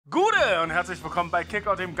Leute und herzlich willkommen bei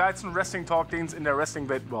Kickoff, dem geilsten Wrestling-Talk, den es in der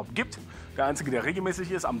Wrestling-Welt überhaupt gibt. Der einzige, der regelmäßig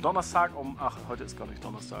ist, am Donnerstag heute ist gar nicht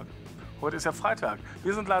Donnerstag. Heute ist ja Freitag.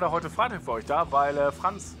 Wir sind leider heute Freitag für euch da, weil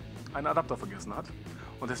Franz einen Adapter vergessen hat.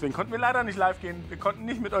 Und deswegen konnten wir leider nicht live gehen. Wir konnten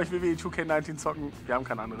nicht mit euch WWE 2K19 zocken. Wir haben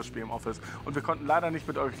kein anderes Spiel im Office. Und wir konnten leider nicht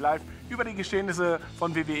mit euch live über die Geschehnisse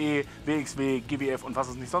von WWE, wXw, GWF und was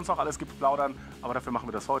es nicht sonst noch alles gibt plaudern. Aber dafür machen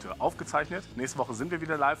wir das heute. Aufgezeichnet. Nächste Woche sind wir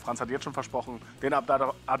wieder live. Franz hat jetzt schon versprochen, den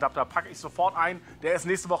Adapter packe ich sofort ein. Der ist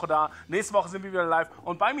nächste Woche da. Nächste Woche sind wir wieder live.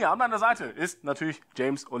 Und bei mir an meiner Seite ist natürlich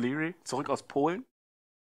James O'Leary, zurück aus Polen.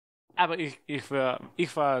 Aber ich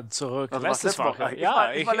war zurück Also letzte Woche.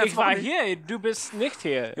 Ich war hier, du bist nicht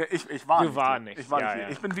hier. Ja, ich war du nicht war hier. nicht. Ich war nicht hier.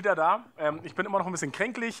 Ich bin wieder da. Ich bin immer noch ein bisschen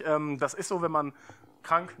kränklich. Das ist so, wenn man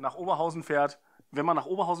krank nach Oberhausen fährt. Wenn man nach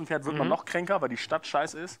Oberhausen fährt, wird man noch kränker, weil die Stadt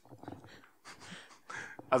scheiße ist.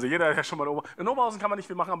 Also jeder, der schon mal in Oberhausen kann man nicht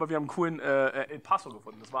viel machen, aber wir haben einen coolen El Paso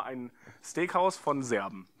gefunden. Das war ein Steakhouse von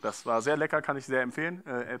Serben. Das war sehr lecker, kann ich sehr empfehlen,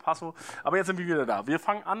 El Paso. Aber jetzt sind wir wieder da. Wir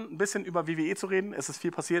fangen an, ein bisschen über WWE zu reden. Es ist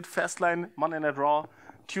viel passiert. Fastline, Monday Night Raw,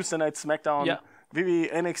 Tuesday Night Smackdown, WWE,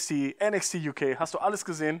 NXT UK. Hast du alles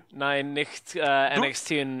gesehen? Nein, nicht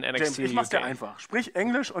NXT und NXT James, ich mach's UK. dir einfach. Sprich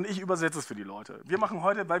Englisch und ich übersetze es für die Leute. Wir machen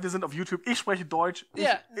heute, weil wir sind auf YouTube, ich spreche Deutsch.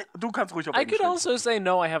 Du kannst ruhig auf Englisch I could also say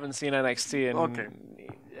no, I haven't seen NXT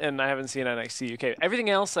and I haven't seen NXT UK. Everything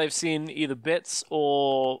else I've seen either bits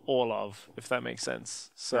or all of, if that makes sense.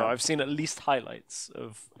 So I've seen at least highlights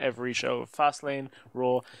of every show. Fastlane,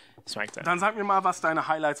 Raw, Smackdown. Dann sag mir mal, was deine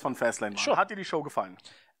Highlights von Fastlane waren. Sure. Hat dir die Show gefallen?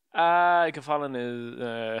 Gefallen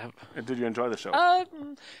is... Did you enjoy the show?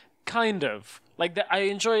 Kind of. Like, I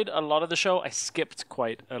enjoyed a lot of the show. I skipped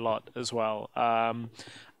quite a lot as well.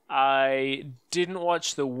 I didn't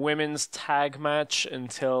watch the women's tag match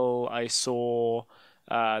until I saw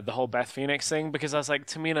the whole Beth Phoenix thing, because I was like,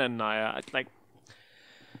 Tamina and Nia,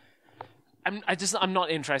 I'm not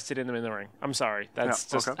interested in them in the ring. I'm sorry. That's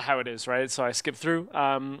just how it is, right? So I skipped through.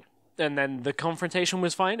 And then the confrontation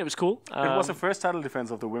was fine. It was cool. It was the first title defense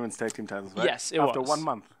of the women's tag team titles, right? Yes, it was. After 1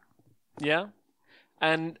 month. Yeah.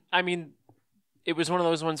 And, I mean, it was one of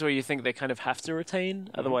those ones where you think they kind of have to retain.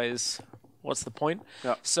 Otherwise, what's the point?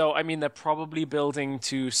 Yeah. So, I mean, they're probably building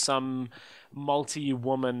to some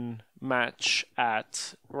multi-woman match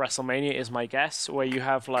at WrestleMania, is my guess, where you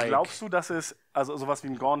have, like... Glaubst du, dass es also sowas wie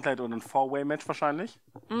ein Gauntlet oder ein Four-Way-Match wahrscheinlich?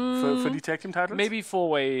 Für die Tag Team Titles? Maybe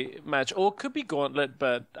four-way match, or it could be Gauntlet,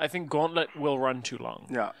 but I think Gauntlet will run too long.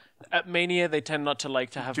 Yeah. At Mania, they tend not to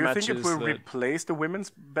like to have matches. Do you think it will replace the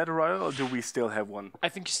women's Battle Royal, or do we still have one? I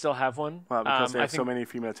think you still have one. Well, because they have so many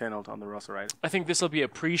female talent on the roster, right? I think this will be a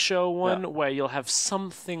pre-show one where you'll have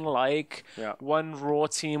something like one Raw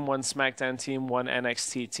team, one SmackDown team, one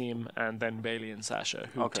NXT team, and then Bayley and Sasha,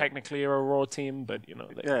 who technically are a Raw team, but, you know...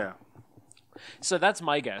 So that's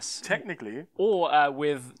my guess. Technically. Or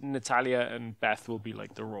with Natalya and Beth will be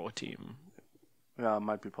like the Raw team. Yeah,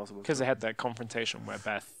 might be possible. Because they had that confrontation where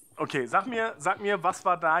Beth... Okay, sag mir, was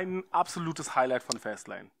war dein absolutes Highlight von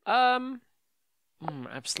Fastlane?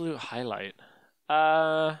 Absolute Highlight.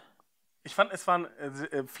 Ich fand, es waren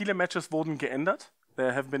viele Matches wurden geändert.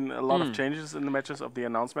 There have been a lot of changes in the matches of the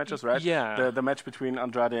announced matches, right? Yeah. The match between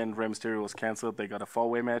Andrade and Rey Mysterio was cancelled. They got a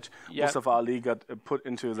four-way match. Yep. Mustafa Ali got put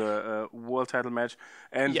into the world title match.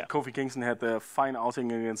 And Kofi Kingston had the fine outing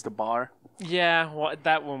against the Bar. Yeah, well,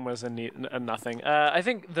 that one was a nothing. I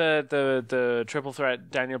think the triple threat,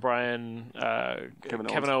 Daniel Bryan,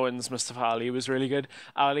 Kevin Owens, Mustafa Ali was really good.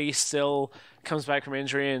 Ali still comes back from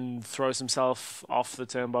injury and throws himself off the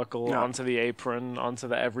turnbuckle, onto the apron, onto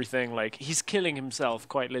the everything. Like, he's killing himself,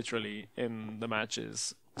 quite literally, in the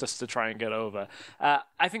matches, just to try and get over.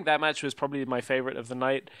 I think that match was probably my favorite of the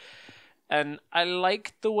night. And I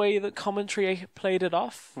liked the way that commentary played it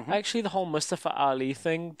off. Actually, the whole Mustafa Ali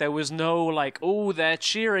thing, there was no, like, oh, they're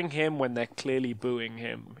cheering him when they're clearly booing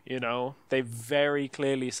him, you know? They very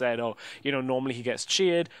clearly said, oh, you know, normally he gets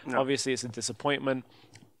cheered. Obviously, it's a disappointment.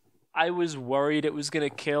 I was worried it was going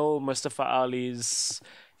to kill Mustafa Ali's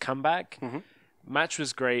comeback. Match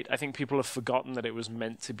was great. I think people have forgotten that it was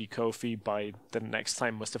meant to be Kofi by the next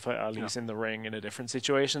time Mustafa Ali's in the ring in a different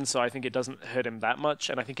situation. So I think it doesn't hurt him that much.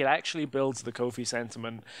 And I think it actually builds the Kofi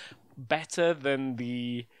sentiment better than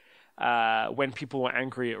the when people were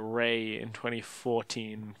angry at Rey in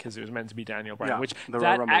 2014 because it was meant to be Daniel Bryan, which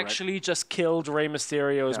that actually just killed Rey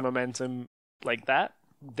Mysterio's momentum like that.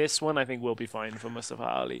 This one, I think, will be fine for Mustafa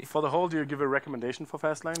Ali. For the whole, do you give a recommendation for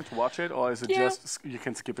Fastlane to watch it, or is it just you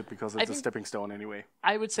can skip it because it's a stepping stone anyway?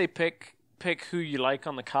 I would say pick who you like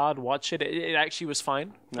on the card, watch it. It actually was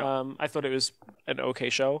fine. I thought it was an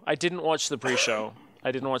okay show. I didn't watch the pre-show.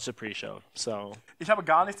 I didn't watch the pre-show, so... Ich habe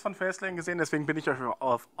gar nichts von Fastlane gesehen, deswegen bin ich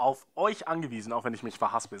auf euch angewiesen, auch wenn ich mich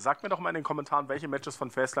verhaspel. Sagt mir doch mal in den Kommentaren, welche Matches von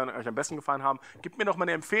Fastlane euch am besten gefallen haben. Gebt mir doch mal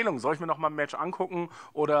eine Empfehlung. Soll ich mir noch mal ein Match angucken?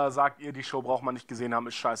 Oder sagt ihr, die Show braucht man nicht gesehen haben,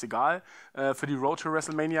 ist scheißegal. Für die Road to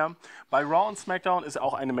WrestleMania. Bei Raw und Smackdown ist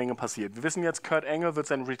auch eine Menge passiert. Wir wissen jetzt, Kurt Angle wird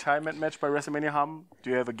sein Retirement-Match bei WrestleMania haben. Do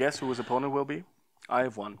you have a guess who his opponent will be? I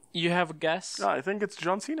have one. You have a guess? Yeah, I think it's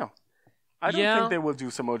John Cena. I don't think they will do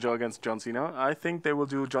Samoa Joe against John Cena. I think they will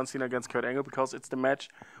do John Cena against Kurt Angle because it's the match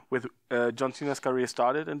with John Cena's career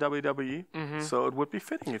started in WWE. So it would be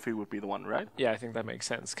fitting if he would be the one, right? Yeah, I think that makes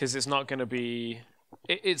sense because it's not going to be...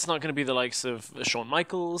 It's not going to be the likes of Shawn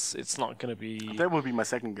Michaels. It's not going to be... That will be my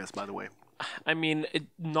second guess, by the way. I mean,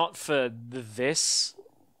 not for this.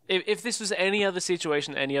 If this was any other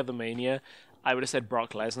situation, any other Mania, I would have said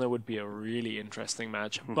Brock Lesnar would be a really interesting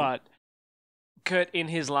match. But Kurt, in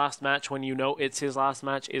his last match, when you know it's his last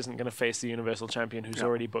match, isn't going to face the Universal Champion who's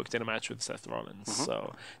already booked in a match with Seth Rollins.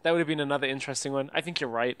 So that would have been another interesting one. I think you're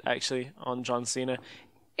right, actually, on John Cena.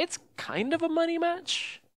 It's kind of a money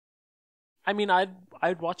match. I mean,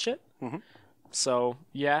 I'd watch it. So,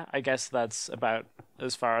 yeah, I guess that's about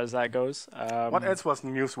as far as that goes. What else was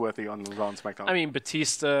newsworthy on Raw and SmackDown? I mean,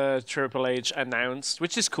 Batista, Triple H announced,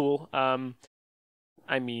 which is cool.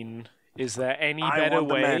 I mean, is there any better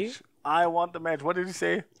way? I want the match. What did he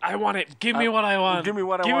say? I want it. Give me what I want. Give me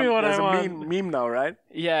what I want. There's a meme now, right?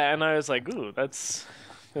 Yeah, and I was like, ooh, there's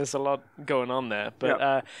a lot going on there.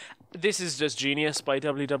 But this is just genius by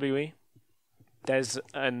WWE. There's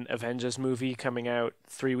an Avengers movie coming out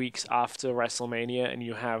 3 weeks after WrestleMania, and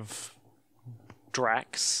you have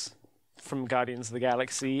Drax from Guardians of the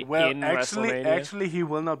Galaxy in WrestleMania. Actually, he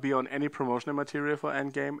will not be on any promotional material for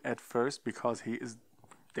Endgame at first because he is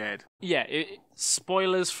dead. Yeah,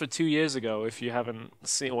 spoilers for 2 years ago if you haven't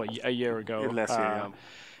seen, or a year ago. Last year,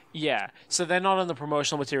 yeah, so they're not on the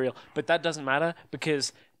promotional material, but that doesn't matter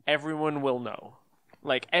because everyone will know.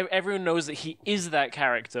 Like, everyone knows that he is that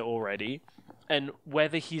character already, and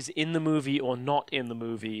whether he's in the movie or not in the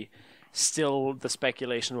movie, still the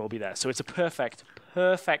speculation will be there. So it's a perfect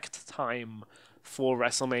time for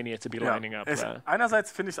WrestleMania to be lining up there.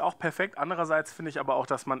 Einerseits finde ich es auch perfekt, andererseits finde ich aber auch,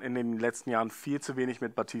 dass man in den letzten Jahren viel zu wenig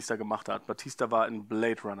mit Batista gemacht hat. Batista war in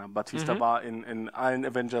Blade Runner, Batista war in allen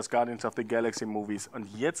Avengers, Guardians of the Galaxy Movies und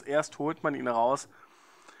jetzt erst holt man ihn raus.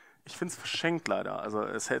 Ich finde es verschenkt leider. Also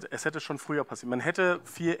es hätte schon früher passiert. Man hätte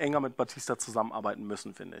viel enger mit Batista zusammenarbeiten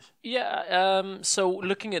müssen, finde ich. Yeah, so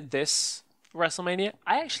looking at this WrestleMania,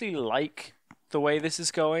 I actually like the way this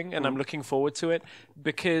is going and I'm looking forward to it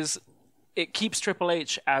because it keeps Triple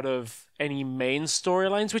H out of any main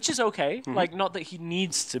storylines, which is okay. Like, not that he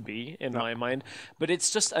needs to be, in my mind, but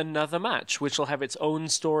it's just another match, which will have its own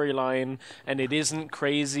storyline, and it isn't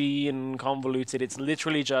crazy and convoluted. It's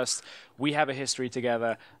literally just, we have a history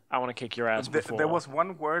together. I want to kick your ass before. There was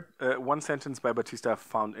one sentence by Batista I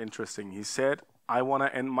found interesting. He said, I want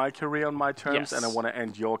to end my career on my terms, and I want to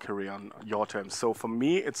end your career on your terms. So for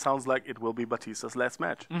me, it sounds like it will be Batista's last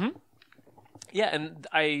match. Yeah, and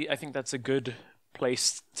I think that's a good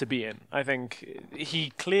place to be in. I think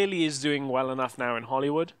he clearly is doing well enough now in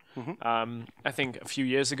Hollywood. I think a few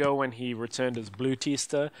years ago when he returned as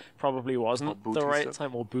Blutista, probably wasn't the right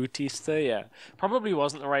time. Or Bautista, yeah. Probably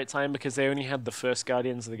wasn't the right time because they only had the first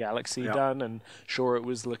Guardians of the Galaxy done, and sure, it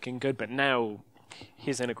was looking good, but now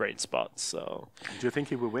he's in a great spot, so... Do you think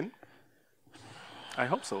he will win? I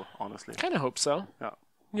hope so, honestly. Kind of hope so.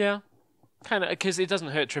 Yeah. Kind of, because it doesn't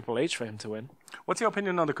hurt Triple H for him to win. What's your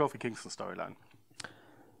opinion on the Kofi Kingston storyline?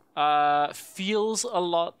 Feels a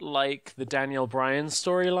lot like the Daniel Bryan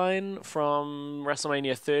storyline from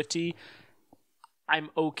WrestleMania 30. I'm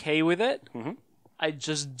okay with it. I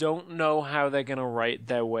just don't know how they're going to write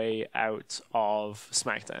their way out of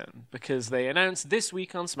SmackDown. Because they announced this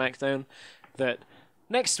week on SmackDown that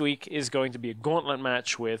next week is going to be a gauntlet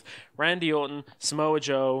match with Randy Orton, Samoa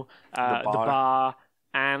Joe, The Bar,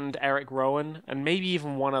 and Eric Rowan, and maybe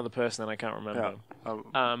even one other person that I can't remember.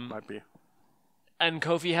 Might be. And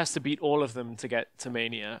Kofi has to beat all of them to get to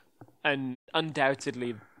Mania. And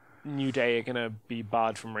undoubtedly, New Day are going to be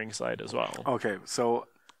barred from ringside as well. Okay, so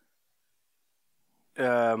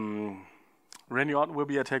Randy Orton will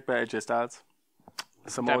be attacked by AJ Styles.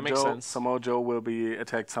 Samoa Joe will be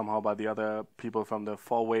attacked somehow by the other people from the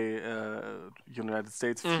four-way United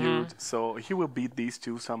States feud. So he will beat these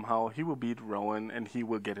two somehow. He will beat Rowan, and he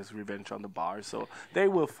will get his revenge on the Bar. So they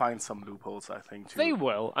will find some loopholes, I think, too. They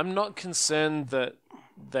will. I'm not concerned that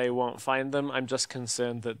they won't find them. I'm just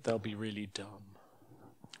concerned that they'll be really dumb.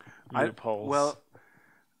 Loopholes.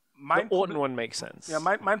 Mein Orton one makes sense. Ja,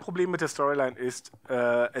 mein Problem mit der Storyline ist,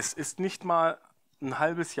 es ist nicht mal ein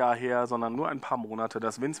halbes Jahr her, sondern nur ein paar Monate,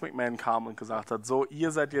 dass Vince McMahon kam und gesagt hat, so,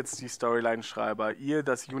 ihr seid jetzt die Storyline-Schreiber, ihr,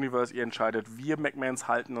 das Universe, ihr entscheidet, wir McMahons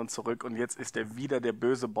halten uns zurück und jetzt ist er wieder der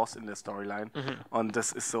böse Boss in der Storyline. Und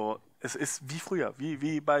das ist so, es ist wie früher,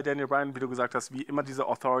 wie bei Daniel Bryan, wie du gesagt hast, wie immer diese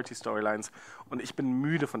Authority-Storylines. Und ich bin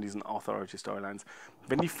müde von diesen Authority-Storylines.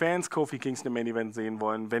 Wenn die Fans Kofi Kingston im Main Event sehen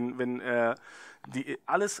wollen, wenn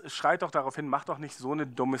alles schreit doch darauf hin, macht doch nicht so eine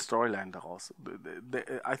dumme Storyline daraus.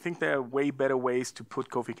 I think there are way better ways to put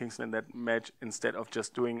Kofi Kingston in that match instead of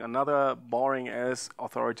just doing another boring-ass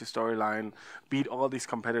authority storyline, beat all these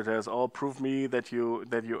competitors, prove me that you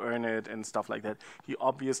earn it and stuff like that. He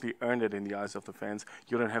obviously earned it in the eyes of the fans.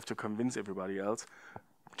 You don't have to convince everybody else.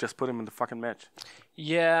 Just put him in the fucking match.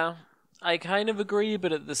 Yeah, I kind of agree,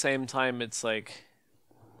 but at the same time, it's like...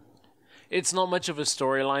 It's not much of a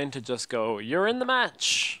storyline to just go, you're in the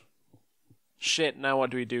match. Shit, now what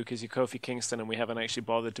do we do? Because you're Kofi Kingston and we haven't actually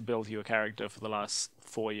bothered to build you a character for the last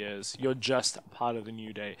 4 years. You're just part of the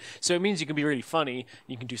New Day. So it means you can be really funny,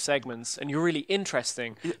 you can do segments, and you're really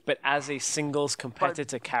interesting, but as a singles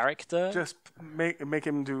competitor character... Just make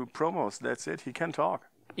him do promos, that's it. He can talk.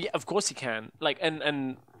 Yeah, of course he can. Like,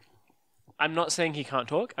 and I'm not saying he can't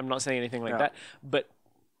talk. I'm not saying anything like that. But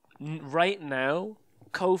right now...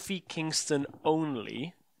 Kofi Kingston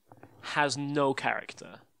only has no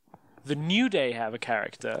character. The New Day have a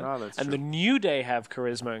character, and the New Day have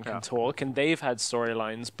charisma and can talk, and they've had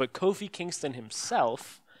storylines, but Kofi Kingston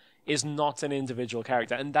himself is not an individual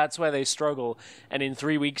character, and that's where they struggle. And in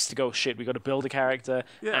 3 weeks to go, shit, we got to build a character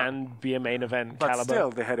and be a main event but caliber. Still,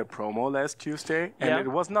 they had a promo last Tuesday, and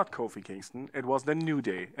it was not Kofi Kingston, it was the New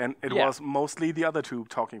Day, and it was mostly the other two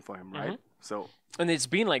talking for him, right? So... And it's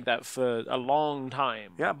been like that for a long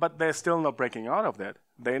time. Yeah, but they're still not breaking out of that.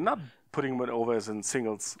 They're not putting him over as a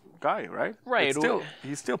singles guy, right? Right.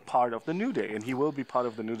 He's still part of the New Day, and he will be part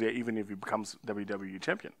of the New Day even if he becomes WWE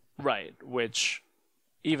champion. Right, which,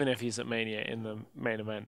 even if he's at Mania in the main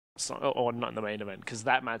event, or not in the main event, because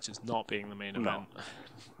that match is not being the main event.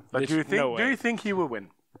 But do you think he will win?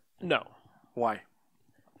 No. Why?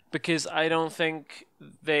 Because I don't think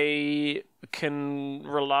they can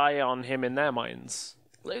rely on him in their minds.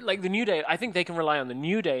 Like the New Day, I think they can rely on the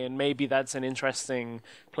New Day, and maybe that's an interesting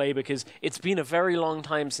play because it's been a very long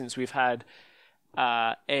time since we've had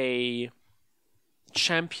a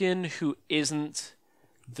champion who isn't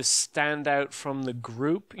the standout from the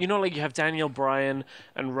group. You know, like you have Daniel Bryan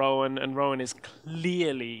and Rowan is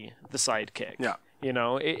clearly the sidekick. Yeah. You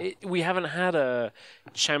know, we haven't had a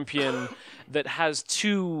champion that has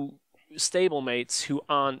two stablemates who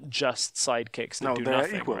aren't just sidekicks that do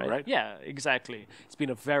nothing. Equal, right? Yeah, exactly. It's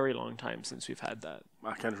been a very long time since we've had that.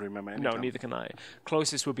 I can't remember any No, time. neither can I.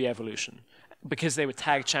 Closest would be Evolution. Because they were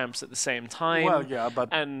tag champs at the same time. Well, yeah,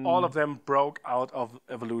 but all of them broke out of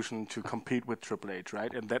Evolution to compete with Triple H,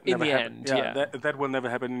 right? And that never happened. That will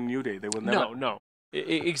never happen in New Day. They will never. No.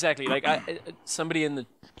 Exactly. Like somebody in the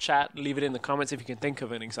chat, leave it in the comments if you can think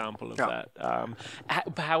of an example of that.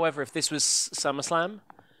 However, if this was SummerSlam,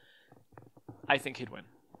 I think he'd win.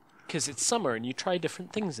 Because it's summer and you try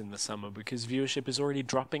different things in the summer because viewership is already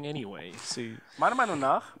dropping anyway. So meiner Meinung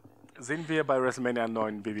nach sehen wir bei WrestleMania einen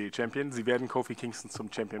neuen WWE Champion. Sie werden Kofi Kingston zum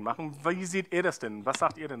Champion machen. Wie seht ihr das denn? Was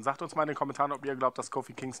sagt ihr denn? Sagt uns mal in den Kommentaren, ob ihr glaubt, dass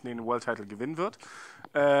Kofi Kingston den World Title gewinnen wird.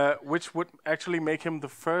 Which would actually make him the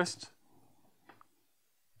first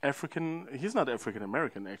African... He's not African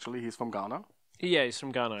American, actually. He's from Ghana. Yeah, he's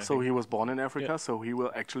from Ghana. So he was born in Africa, so he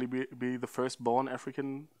will actually be the first born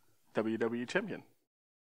African WWE champion.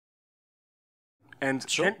 And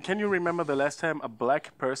can you remember the last time a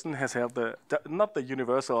black person has held not the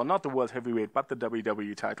Universal or not the World Heavyweight, but the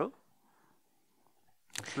WWE title?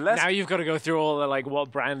 Now you've got to go through all the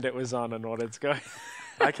what brand it was on and what it's going.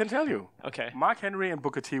 I can tell you. Okay. Mark Henry and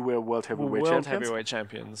Booker T were World Heavyweight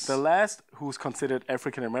champions. The last who's considered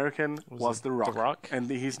African American was The Rock. The Rock? And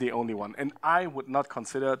he's the only one. And I would not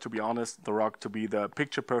consider, to be honest, The Rock to be the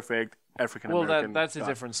picture perfect African American. Well, that's a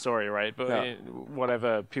different story, right? But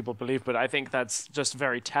whatever people believe. But I think that's just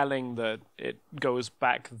very telling that it goes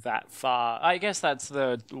back that far. I guess that's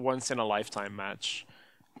the once in a lifetime match.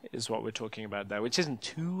 Is what we're talking about there, which isn't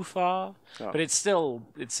too far, but it still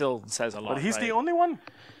says a lot. But he's the only one.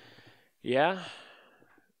 Yeah,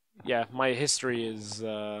 my history is.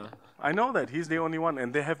 I know that he's the only one,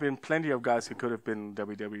 and there have been plenty of guys who could have been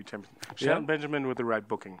WWE champion. Shelton Benjamin with the right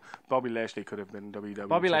booking. Bobby Lashley could have been WWE.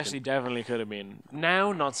 Bobby Lashley definitely could have been.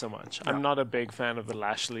 Now, not so much. I'm not a big fan of the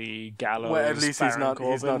Lashley Gallows. Well, at least Baron he's not.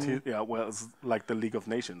 Corbin. Well, it's like the League of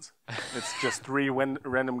Nations. It's just three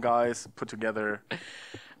random guys put together.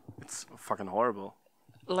 It's fucking horrible.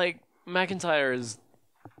 Like McIntyre is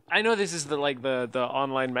I know this is the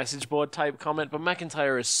online message board type comment, but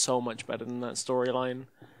McIntyre is so much better than that storyline.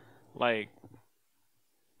 Like,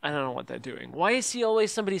 I don't know what they're doing. Why is he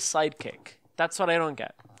always somebody's sidekick? That's what I don't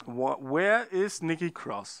get. Where is Nikki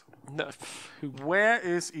Cross? No, where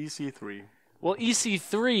is EC3? Well,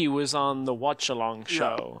 EC3 was on the Watch Along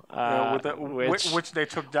show, which they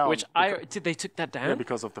took down. They took that down? Yeah,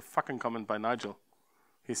 because of the fucking comment by Nigel.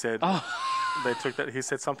 He said they took that. He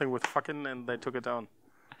said something with fucking, and they took it down.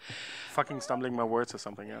 Fucking stumbling my words or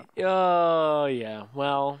something. Yeah. Oh yeah.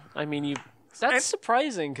 Well, I mean, that's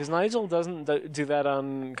surprising because Nigel doesn't do that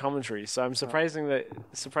on commentary. So I'm surprised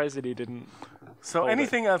that he didn't. So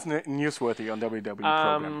anything else newsworthy on WWE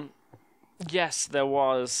program? Yes, there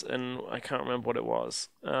was, and I can't remember what it was.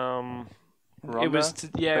 Ronda,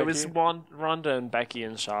 it was Ronda and Becky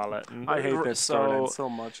and Charlotte. And I hate that storyline so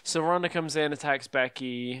much. So Ronda comes in, attacks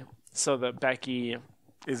Becky, so that Becky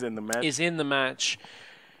is in the match.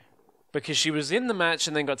 Because she was in the match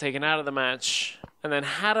and then got taken out of the match, and then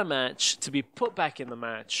had a match to be put back in the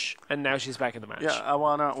match, and now she's back in the match. Yeah, I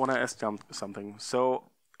wanna ask something. So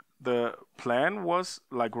the plan was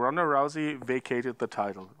like Ronda Rousey vacated the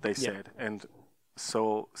title, they said, and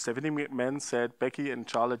so Stephanie McMahon said, Becky and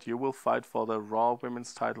Charlotte, you will fight for the Raw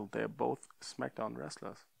Women's title. They're both SmackDown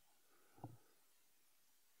wrestlers.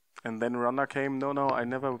 And then Ronda came, no, I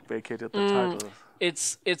never vacated the title.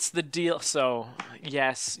 It's the deal. So,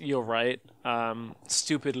 yes, you're right.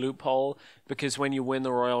 Stupid loophole, because when you win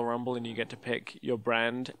the Royal Rumble and you get to pick your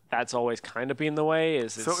brand, that's always kind of been the way.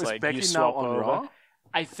 So is like Becky you swap now on over. Raw?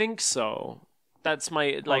 I think so. That's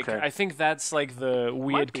my, Okay. I think that's like the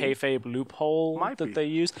weird kayfabe loophole they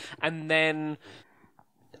use. And then,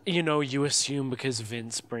 you assume because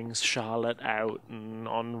Vince brings Charlotte out and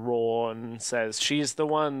on Raw and says she's the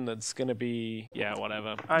one that's going to be,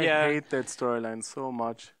 whatever. I hate that storyline so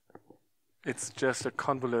much. It's just a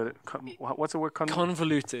convoluted, what's the word?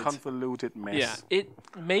 Convoluted mess. Yeah, it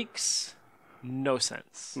makes no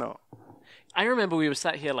sense. No. I remember we were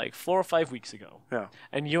sat here like 4 or 5 weeks ago. Yeah.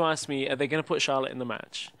 And you asked me, are they going to put Charlotte in the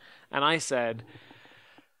match? And I said,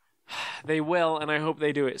 they will, and I hope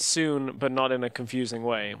they do it soon, but not in a confusing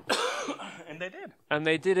way. And they did. And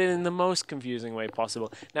they did it in the most confusing way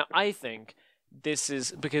possible. Now, I think this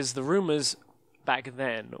is because the rumors back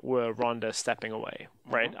then were Ronda stepping away,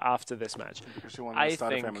 right, after this match. Because she wanted to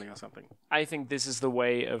start a family or something. I think this is the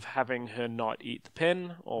way of having her not eat the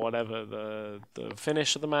pin or whatever the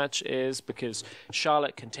finish of the match is, because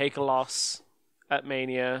Charlotte can take a loss at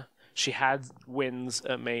Mania. She had wins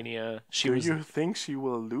at Mania. Do you think she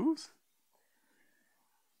will lose?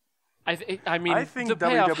 I mean, I think the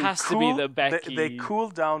payoff WWE has to be the Becky. They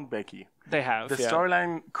cooled down Becky. They have. The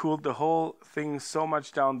storyline cooled the whole thing so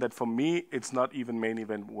much down that for me, it's not even main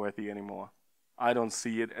event worthy anymore. I don't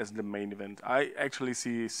see it as the main event. I actually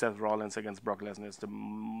see Seth Rollins against Brock Lesnar as the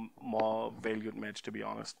more valued match, to be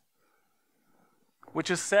honest. Which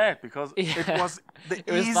is sad because it was the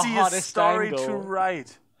easiest story to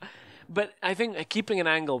write. But I think keeping an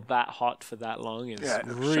angle that hot for that long is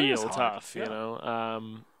real tough, you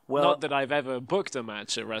know. Well, not that I've ever booked a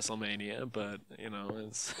match at WrestleMania, but,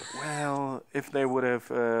 it's... Well, if they would have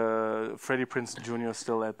Freddie Prinze Jr.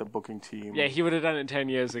 still at the booking team... Yeah, he would have done it 10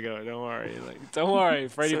 years ago, don't worry. Don't worry,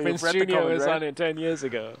 Freddie Prinze Jr. was on it 10 years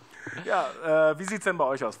ago. Ja, wie sieht's denn bei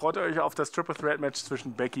euch aus? Freut ihr euch auf das Triple Threat Match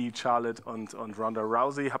zwischen Becky, Charlotte und Ronda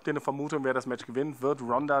Rousey? Habt ihr eine Vermutung, wer das Match gewinnt? Wird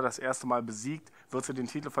Ronda das erste Mal besiegt? Wird sie den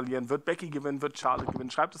Titel verlieren? Wird Becky gewinnen? Wird Charlotte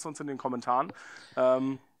gewinnen? Schreibt es uns in den Kommentaren.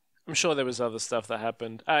 I'm sure there was other stuff that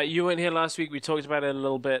happened. You weren't here last week. We talked about it a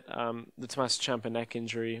little bit. The Tommaso Ciampa neck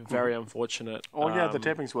injury, very unfortunate. Oh, the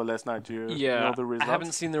tapings were last night. Do you know the results? I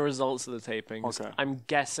haven't seen the results of the tapings. Okay. I'm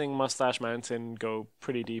guessing Mustache Mountain go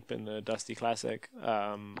pretty deep in the Dusty Classic.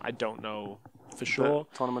 I don't know for sure.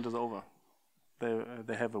 The tournament is over.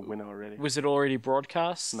 They have a winner already. Was it already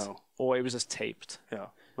broadcast? No. Or it was just taped? Yeah,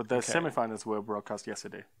 but the semifinals were broadcast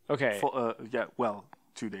yesterday. Okay.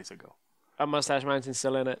 2 days ago. Are Mustache Mountain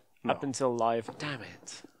still in it? No. Up until live? Damn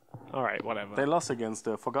it. All right, whatever. They lost against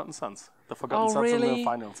the Forgotten Sons. The Forgotten Sons in the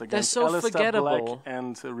finals against They're so Aleister forgettable. Black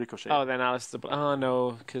and Ricochet. Oh, then Aleister Black. Oh,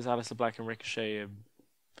 no, because Aleister Black and Ricochet are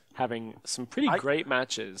having some pretty great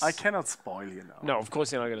matches. I cannot spoil you now. No, of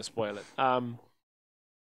course you're not going to spoil it.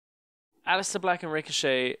 Aleister Black and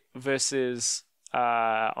Ricochet versus...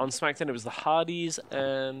 on SmackDown, it was the Hardys,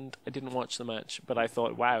 and I didn't watch the match, but I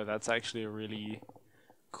thought, wow, that's actually a really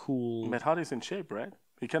cool... Matt Hardy's in shape, right?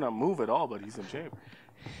 He cannot move at all, but he's in shape.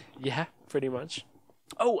 Yeah, pretty much.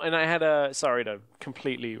 Oh, and I had sorry to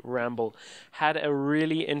completely ramble, had a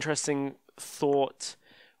really interesting thought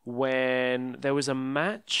when there was a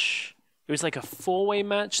match. It was like a 4-way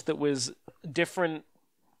match that was different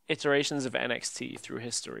iterations of NXT through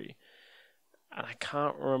history. And I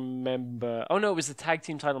can't remember. Oh, no, it was the tag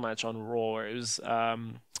team title match on Raw. It was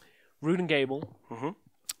Rude and Gable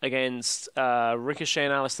against Ricochet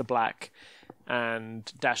and Aleister Black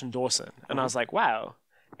and Dash and Dawson. And I was like, wow,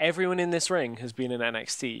 everyone in this ring has been in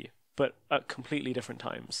NXT, but at completely different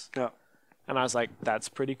times. Yeah. And I was like, that's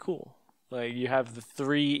pretty cool. Like, you have the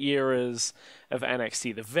 3 eras of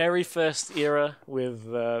NXT. The very first era with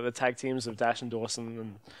the tag teams of Dash and Dawson.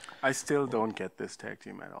 And I still don't get this tag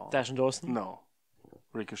team at all. Dash and Dawson? No.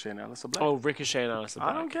 Ricochet and Aleister Black. Oh, Ricochet and Aleister Black.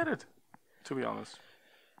 I don't get it, to be honest.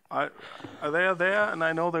 They are there, and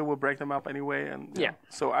I know they will break them up anyway. And yeah.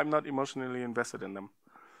 So I'm not emotionally invested in them.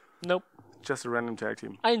 Nope. Just a random tag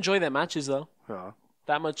team. I enjoy their matches, though. Ja.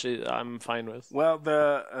 That much I'm fine with. Well,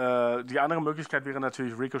 die andere Möglichkeit wäre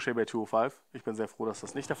natürlich Ricochet bei 205. Ich bin sehr froh, dass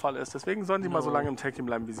das nicht der Fall ist. Deswegen sollen sie mal so lange im Tag Team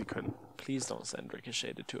bleiben, wie sie können. Please don't send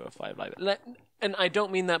Ricochet to 205 Live. And I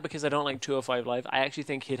don't mean that because I don't like 205 Live. I actually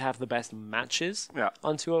think he'd have the best matches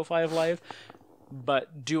on 205 Live.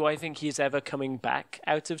 But do I think he's ever coming back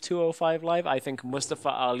out of 205 Live? I think Mustafa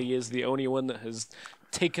Ali is the only one that has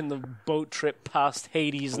taken the boat trip past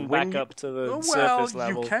Hades and back up to the surface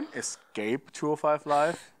level. Well, you can escape 205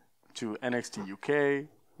 Live to NXT UK,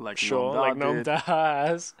 like Noam Dar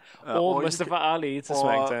has, or Mustafa Ali to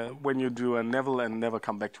SmackDown. When you do a Neville and never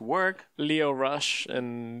come back to work. Leo Rush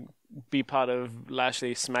and be part of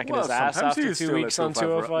Lashley smacking his ass after 2 weeks on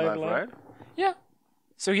 205 Live. Right? Yeah.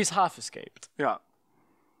 So he's half escaped. Yeah.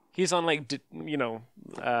 He's on, like,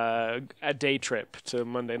 a day trip to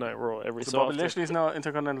Monday Night Raw every so often. Bobby Lashley is now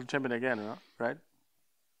Intercontinental Champion again, right?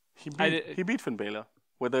 He beat Finn Balor.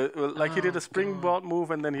 He did a springboard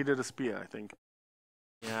move and then he did a spear, I think.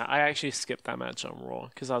 Yeah, I actually skipped that match on Raw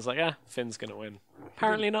because I was like, Finn's going to win.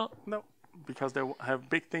 Apparently not. No, because they have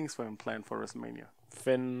big things for him planned for WrestleMania.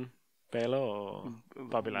 Finn Balor or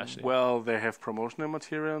Bobby Lashley? Well, they have promotional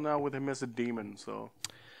material now with him as a demon, so...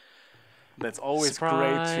 That's always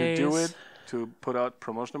great to do it, to put out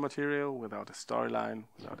promotional material without a storyline,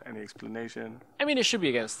 without any explanation. I mean, it should be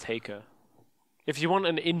against Taker. If you want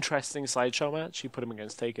an interesting sideshow match, you put him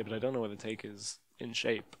against Taker, but I don't know whether Taker's in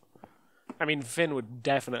shape. I mean, Finn would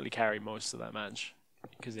definitely carry most of that match,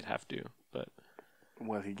 because he'd have to, but...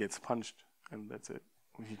 Well, he gets punched, and that's it.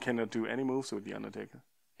 He cannot do any moves with The Undertaker.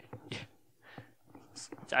 Yeah.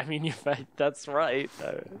 I mean, that's right.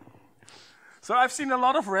 So I've seen a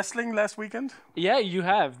lot of wrestling last weekend. Yeah, you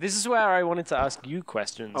have. This is where I wanted to ask you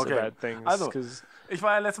questions about things. Also, ich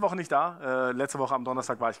war ja letzte Woche nicht da. Letzte Woche am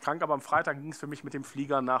Donnerstag war ich krank, aber am Freitag ging es für mich mit dem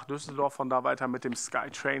Flieger nach Düsseldorf, von da weiter mit dem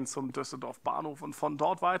Skytrain zum Düsseldorf Bahnhof und von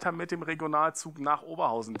dort weiter mit dem Regionalzug nach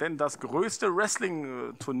Oberhausen. Denn das größte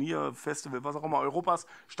Wrestling-Turnier, Festival, was auch immer, Europas,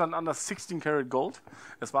 stand an, das 16 Carat Gold.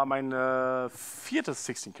 Es war mein viertes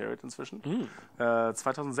 16 Carat inzwischen.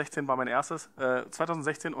 2016 war mein erstes.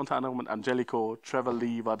 2016 unter anderem mit Angelico, Trevor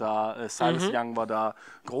Lee war da, Silas Young war da,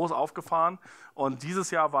 groß aufgefahren. Und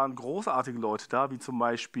dieses Jahr waren großartige Leute da, wie zum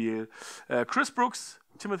Beispiel Chris Brooks,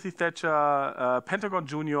 Timothy Thatcher, Pentagon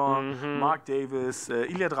Jr., Mark Davis,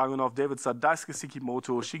 Ilya Dragunov, David Daisuke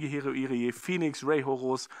Sekimoto, Shigehiro Irie, Phoenix, Ray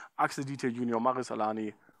Horus, Axel Dieter Jr., Marius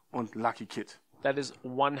Alani und Lucky Kid. That is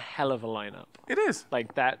one hell of a lineup. It is.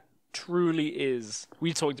 Like, that truly is.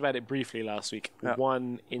 We talked about it briefly last week. Yeah.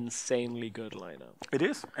 One insanely good lineup. It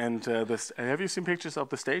is. And have you seen pictures of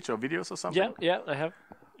the stage or videos or something? Yeah, I have.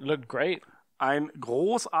 Looked great. Ein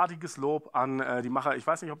großartiges Lob an die Macher. Ich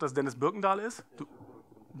weiß nicht, ob das Dennis Birkendahl ist.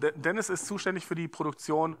 Dennis ist zuständig für die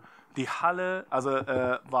Produktion. Die Halle,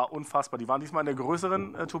 war unfassbar. Die waren diesmal in der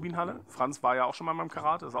größeren Turbinenhalle. Franz war ja auch schon mal in meinem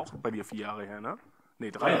Karat. Das ist auch bei dir 4 Jahre her, ne? Nee,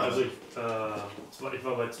 3 Jahre. Also ich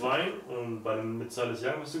war bei 2 und bei dem mit Silas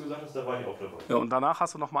Young, was du gesagt hast, da war ich auch dabei. Ja, und danach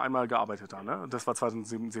hast du noch mal einmal gearbeitet da, ne? Das war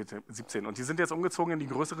 2017. Und die sind jetzt umgezogen in die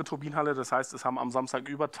größere Turbinenhalle. Das heißt, es haben am Samstag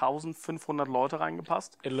über 1500 Leute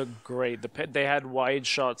reingepasst. It looked great. They had wide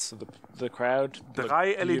shots of the crowd.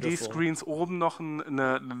 3 LED-Screens, oben noch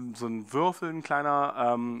so ein Würfel, ein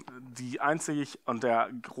kleiner. Die einzig und der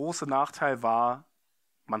große Nachteil war,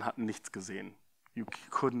 man hat nichts gesehen. You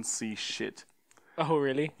couldn't see shit. Oh,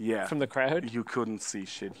 really? Yeah. From the crowd? You couldn't see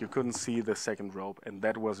shit. You couldn't see the second rope, and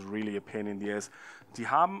that was really a pain in the ass. Die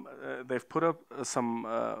haben, they've put up some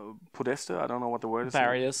podeste, I don't know what the word is.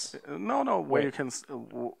 Barriers? No, where you can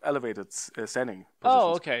elevated standing positions.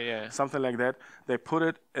 Oh, okay, yeah. Something like that. They put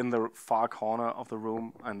it in the far corner of the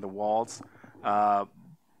room and the walls.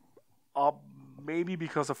 Maybe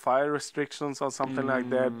because of fire restrictions or something like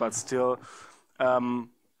that, but still...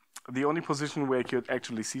 the only position where you could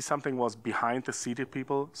actually see something was behind the seated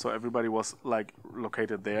people, so everybody was like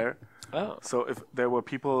located there. Oh. So if there were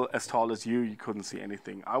people as tall as you couldn't see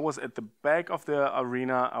anything. I was at the back of the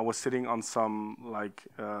arena. I was sitting on some like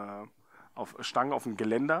auf Stangen auf dem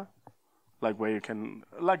Geländer, like where you can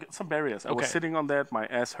like some barriers. I was sitting on that. My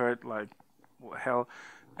ass hurt like hell,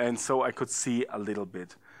 and so I could see a little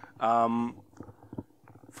bit.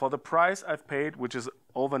 For the price I've paid, which is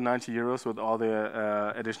over 90 euros with all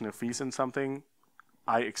the additional fees and something,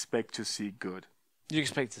 I expect to see good. You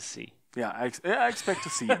expect to see? Yeah, I expect to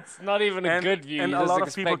see. It's not even a good view. And you a just lot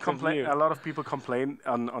of people expect a complain. view. A lot of people complain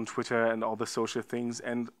on Twitter and all the social things.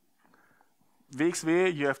 And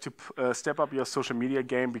wXw, you have to step up your social media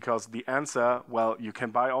game because the answer, well, you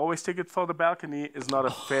can buy always ticket for the balcony, is not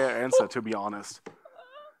a fair answer, to be honest.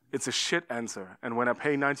 It's a shit answer. And when I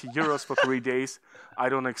pay 90 euros for 3 days, I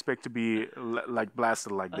don't expect to be like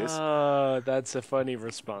blasted like this. Oh, that's a funny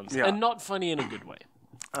response. Ja. And not funny in a good way.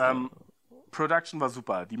 Production war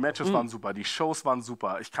super, die Matches waren super, die Shows waren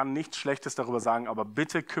super. Ich kann nichts Schlechtes darüber sagen, aber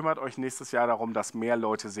bitte kümmert euch nächstes Jahr darum, dass mehr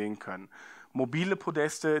Leute sehen können. Mobile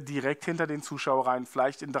Podeste direkt hinter den Zuschauereien,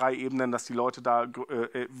 vielleicht in 3 Ebenen, dass die Leute da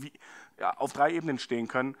auf 3 Ebenen stehen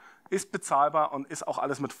können, ist bezahlbar und ist auch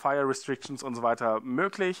alles mit Fire Restrictions und so weiter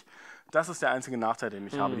möglich. Das ist der einzige Nachteil, den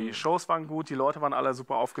ich habe. Die Shows waren gut, die Leute waren alle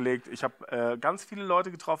super aufgelegt. Ich habe ganz viele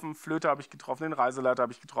Leute getroffen. Flöte habe ich getroffen, den Reiseleiter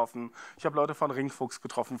habe ich getroffen. Ich habe Leute von Ringfuchs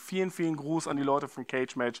getroffen. Vielen, vielen Gruß an die Leute von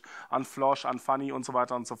Cage Match, an Flosh, an Funny und so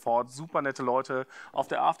weiter und so fort. Super nette Leute. Auf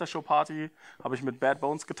der Aftershow-Party habe ich mit Bad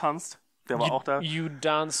Bones getanzt. Der war auch da. You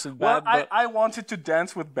danced with Bad Bones? Well, I wanted to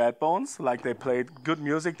dance with Bad Bones. Like, they played good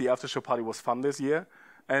music. The Aftershow-Party was fun this year.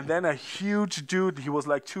 And then a huge dude, he was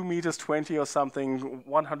like 2 meters 20 or something,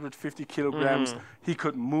 150 kilograms. He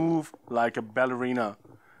could move like a ballerina.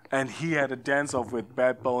 And he had a dance-off with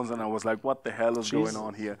Bad Bones, and I was like, what the hell is going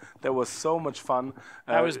on here? That was so much fun.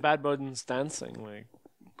 How was Bad Bones dancing? Like,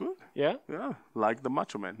 good. Yeah? Yeah, like the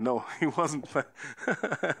Macho Man. No, he wasn't.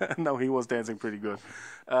 No, he was dancing pretty good.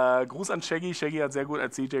 Gruß an Shaggy. Shaggy hat sehr gut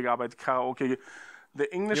als DJ gearbeitet, Karaoke.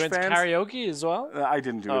 The English you went fans... to karaoke as well? I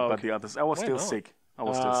didn't do it, but the others. I was still sick. I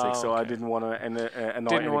was still sick, so I didn't want to annoy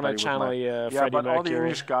anybody. Didn't want to channel Freddie but Mercury. all the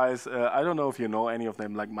English guys, I don't know if you know any of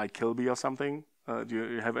them, like Mike Kilby or something. Do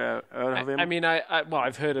you have heard of him? I mean, well,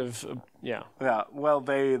 I've heard of, yeah. Yeah, well,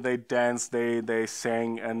 they danced, they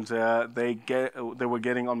sang, and they were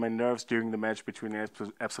getting on my nerves during the match between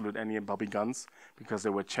Absolute Andy and Bobby Guns, because they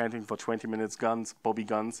were chanting for 20 minutes, Guns, Bobby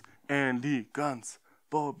Guns, Andy Guns,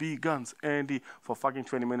 Bobby Guns, Andy, for fucking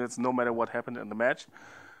 20 minutes, no matter what happened in the match.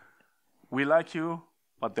 We like you,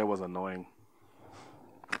 but that was annoying.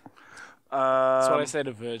 That's what I say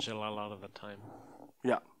to Virgil a lot of the time.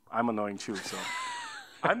 Yeah, I'm annoying too. So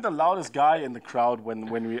I'm the loudest guy in the crowd when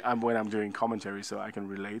I'm doing commentary, so I can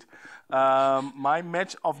relate. My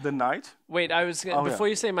match of the night. Wait, before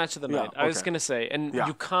you say match of the night, I was gonna say, and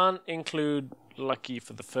you can't include Lucky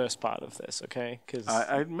for the first part of this, okay? Because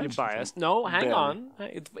you're biased. No, hang on.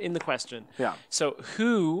 It's in the question. Yeah. So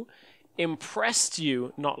who impressed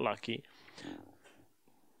you, not Lucky,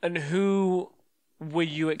 and who were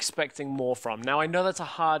you expecting more from? Now, I know that's a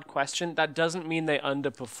hard question. That doesn't mean they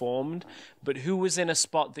underperformed, but who was in a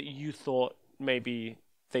spot that you thought maybe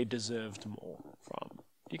they deserved more from?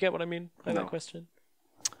 You get what I mean by that question?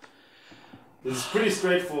 This is a pretty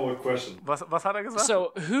straightforward question. Was hat er gesagt?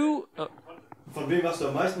 So, who... Von wem hast du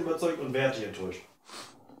am meisten überzeugt und wer hat dich enttäuscht?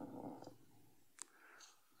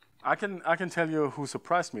 I can tell you who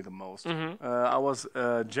surprised me the most. I was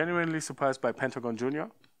genuinely surprised by Pentagon Jr.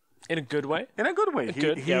 In a good way? In a good way.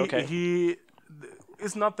 He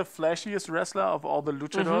is not the flashiest wrestler of all the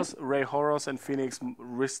luchadors. Ray Horus and Phoenix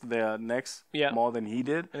risked their necks more than he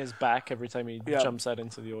did. And his back every time he jumps out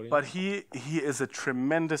into the audience. But he is a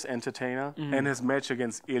tremendous entertainer, and his match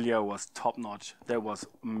against Ilya was top-notch. That was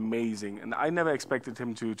amazing. And I never expected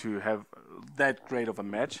him to have that great of a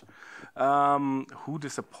match. Who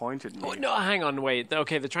disappointed me? Oh, no, hang on, wait.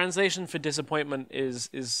 Okay, the translation for disappointment is...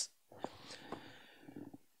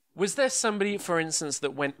 Was there somebody, for instance,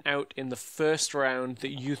 that went out in the first round that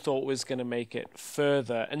you thought was going to make it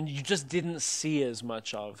further and you just didn't see as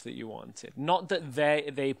much of that you wanted? Not that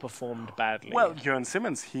they performed badly. Well, Jörn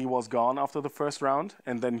Simmons, he was gone after the first round,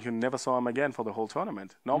 and then you never saw him again for the whole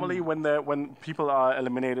tournament. Normally, when people are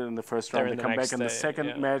eliminated in the first round, they come back in the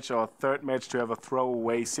second match or third match to have a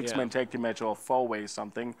throwaway six-man tag team match or four-way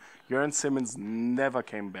something. Jörn Simmons never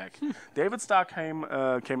came back. David Starr came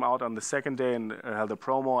out on the second day and held a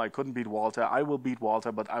promo. I couldn't beat Walter. I will beat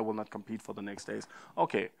Walter, but I will not compete for the next days.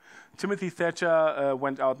 Okay. Timothy Thatcher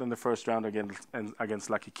went out in the first round against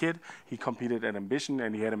Lucky Kid. He competed at Ambition,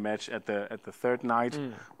 and he had a match at the third night,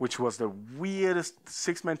 which was the weirdest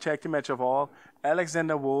six-man tag team match of all.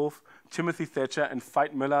 Alexander Wolf, Timothy Thatcher, and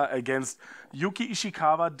Fight Miller against Yuki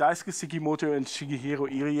Ishikawa, Daisuke Sekimoto, and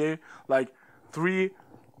Shigehiro Irie. Like 3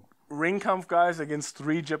 ring kampf guys against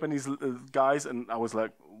 3 Japanese guys, and I was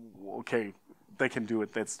like, okay, they can do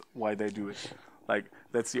it. That's why they do it. Like,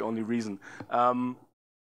 that's the only reason.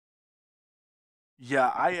 Yeah,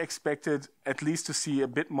 I expected at least to see a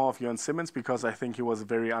bit more of Jörn Simmons because I think he was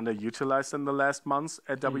very underutilized in the last months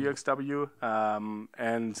at wXw.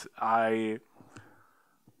 And I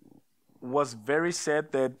was very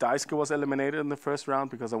sad that Daisuke was eliminated in the first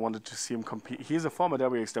round because I wanted to see him compete. He's a former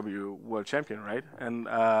wXw world champion, right? And,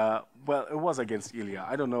 well, it was against Ilya.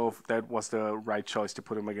 I don't know if that was the right choice to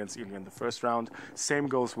put him against Ilya in the first round. Same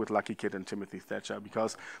goes with Lucky Kid and Timothy Thatcher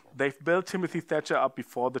because they've built Timothy Thatcher up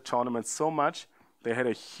before the tournament so much. They had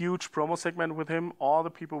a huge promo segment with him. All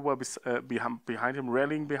the people were behind him,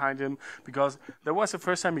 rallying behind him, because that was the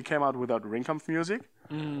first time he came out without ring kampf music.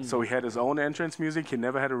 So he had his own entrance music. He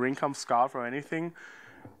never had a ring kampf scarf or anything.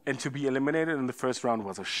 And to be eliminated in the first round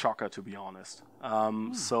was a shocker, to be honest.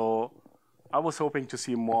 So I was hoping to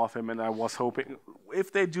see more of him, and I was hoping,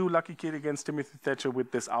 if they do Lucky Kid against Timothy Thatcher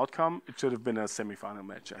with this outcome, it should have been a semi-final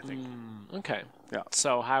match, I think. Okay. Yeah.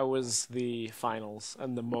 So how was the finals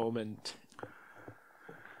and the moment?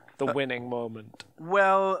 The winning moment.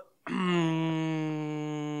 Well, do you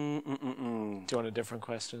want a different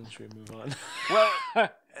question? Should we move on? Well,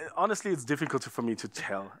 honestly, it's difficult for me to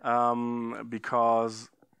tell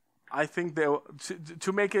because I think there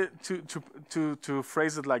to make it to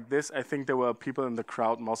phrase it like this. I think there were people in the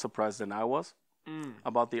crowd more surprised than I was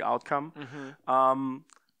about the outcome,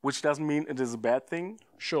 which doesn't mean it is a bad thing.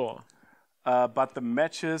 Sure, but the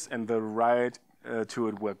matches and the ride to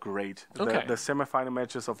it were great. Okay. The semi-final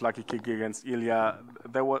matches of Lucky Kid against Ilya,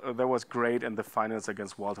 that was great, and the finals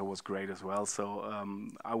against Walter was great as well. So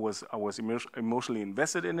I was emotionally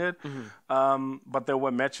invested in it. But there were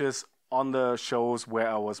matches on the shows where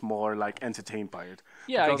I was more like entertained by it.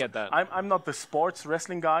 Yeah, because I get that. I'm not the sports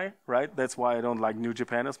wrestling guy, right? That's why I don't like New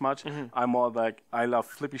Japan as much. I'm more like, I love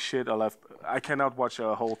flippy shit. I cannot watch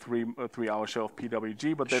a whole 3-hour show of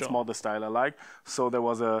PWG, but that's more the style I like. So there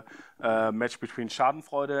was a match between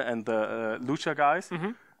Schadenfreude and the Lucha guys.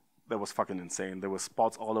 That was fucking insane. There were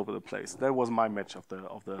spots all over the place. That was my match of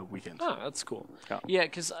the weekend. Oh, that's cool. Yeah, yeah,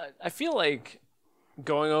 because I feel like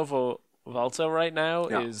going over Walter right now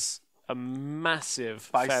is a massive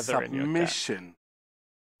feather in your cap. By submission.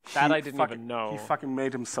 That I didn't even know. He fucking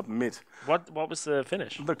made him submit. What was the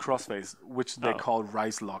finish? The crossface, which they call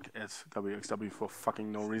Rise Lock at wXw for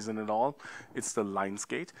fucking no reason at all. It's the Lions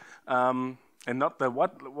Gate. And not the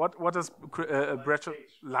what is Bradshaw?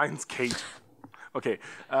 Lions Gate. Okay.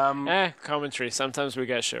 Commentary. Sometimes we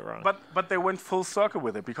get shit wrong. But they went full circle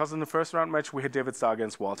with it because in the first round match we had David Starr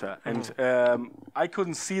against Walter, and I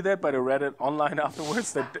couldn't see that, but I read it online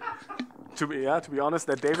afterwards. That to be honest,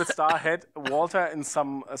 that David Starr had Walter in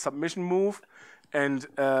some submission move, and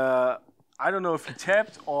I don't know if he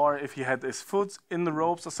tapped or if he had his foot in the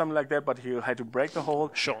ropes or something like that, but he had to break the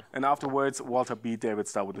hold. Sure. And afterwards, Walter beat David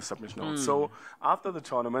Starr with the submission hold. So after the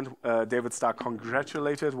tournament, David Starr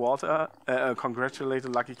congratulated Walter,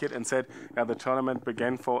 congratulated Lucky Kid, and said, "Yeah, the tournament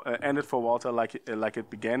ended for Walter like it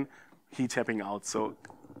began. He tapping out." So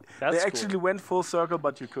they actually went full circle,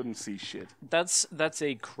 but you couldn't see shit. That's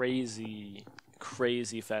a crazy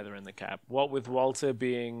feather in the cap. What with Walter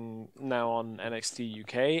being now on NXT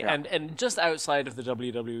UK and just outside of the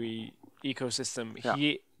WWE ecosystem,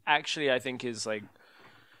 he actually, I think, is like,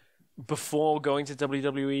 before going to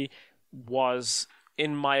WWE, was,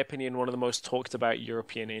 in my opinion, one of the most talked about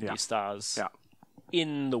European indie stars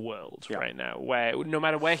in the world right now, where no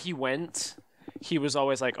matter where he went, he was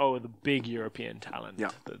always like, oh, the big European talent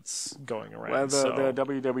that's going around. Well, the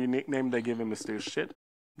WWE nickname they give him is still shit.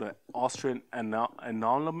 The Austrian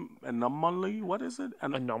anomaly, what is it?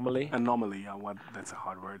 Anomaly. Anomaly, yeah, that's a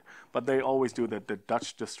hard word. But they always do that, the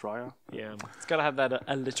Dutch Destroyer. Yeah, it's got to have that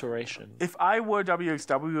alliteration. If I were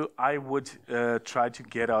WXW, I would try to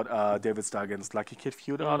get out David Starr against Lucky Kid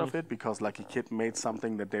feud out of it, because Lucky Kid made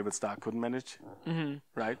something that David Starr couldn't manage,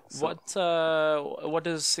 right? So what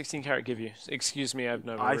does 16 Carat give you? Excuse me, I've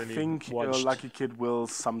never really think watched. Lucky Kid will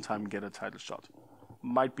sometime get a title shot.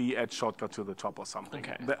 Might be at Shortcut to the Top or something.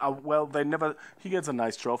 Okay. They never. He gets a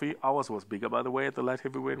nice trophy. Ours was bigger, by the way, at the light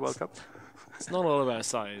heavyweight World Cup. It's not all about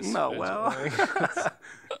size. No, well,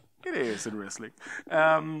 it is in wrestling.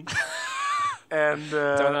 And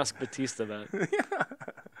don't ask Batista that.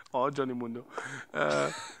 Oh, Johnny Mundo.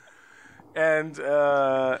 Well,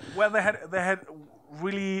 they had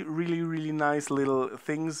really nice little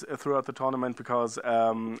things throughout the tournament because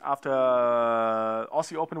after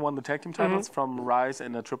Aussie Open won the tag team titles from Rise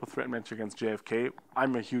in a triple threat match against JFK.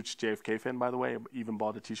 I'm a huge JFK fan, by the way. I even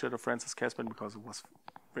bought a T-shirt of Francis Caspin because it was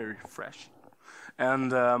very fresh.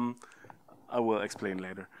 And I will explain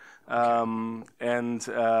later. After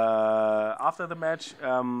the match,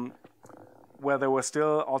 where there were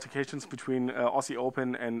still altercations between Aussie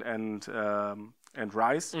Open and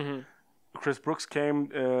Rise, Chris Brooks came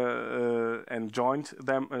and joined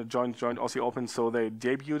Aussie Open, so they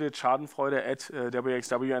debuted Schadenfreude at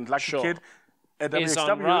wXw, and Lucky Kid at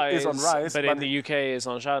wXw is on Rise, but in the UK is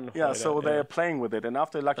on Schadenfreude. Yeah, so they're playing with it. And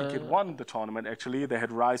after Lucky Kid won the tournament, actually, they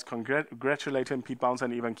had Rise congratulate him, Pete Bouncer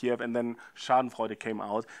and Ivan Kiev, and then Schadenfreude came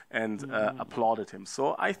out and applauded him.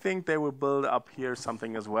 So I think they will build up here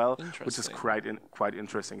something as well, which is quite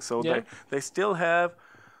interesting. So they still have...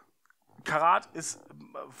 Carat is,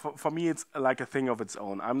 for me, it's like a thing of its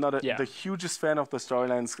own. I'm not the hugest fan of the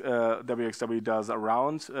storylines wXw does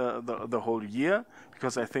around the whole year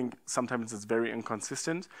because I think sometimes it's very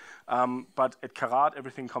inconsistent. But at Carat,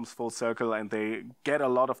 everything comes full circle and they get a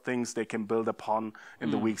lot of things they can build upon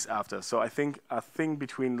in the weeks after. So I think a thing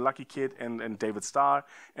between Lucky Kid and David Starr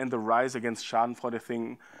and the Rise against Schadenfreude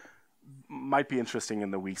thing might be interesting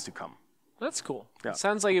in the weeks to come. That's cool. Yeah.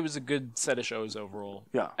 Sounds like it was a good set of shows overall.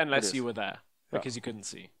 Yeah, unless you were there because you couldn't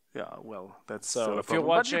see. Yeah, well, that's so. If you're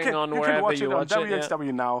watching on wherever you watch it, on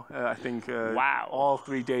wXw now, I think all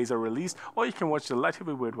 3 days are released, or you can watch the Light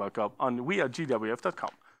Heavyweight World Cup on wearegwf.com.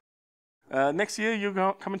 Next year,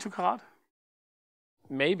 you coming to Carat?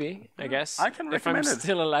 Maybe, I guess. I can recommend if I'm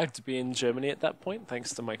still allowed to be in Germany at that point,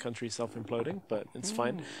 thanks to my country self-imploding, but it's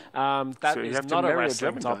fine. That so is not a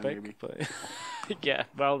wrestling topic. But yeah,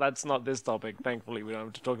 well, that's not this topic. Thankfully, we don't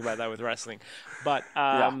have to talk about that with wrestling. But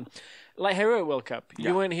Light Heavyweight World Cup,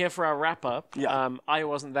 you weren't here for our wrap-up. I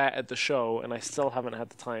wasn't there at the show, and I still haven't had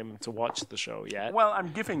the time to watch the show yet. Well,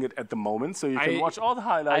 I'm giving it at the moment, so you can watch all the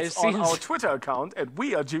highlights on our Twitter account at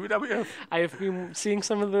wearegwf. I have been seeing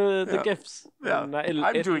some of the GIFs. Yeah,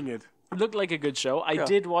 I'm doing it. It looked like a good show. I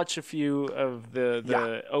did watch a few of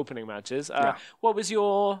the opening matches. What was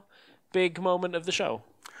your big moment of the show?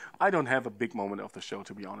 I don't have a big moment of the show,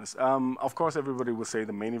 to be honest. Of course, everybody will say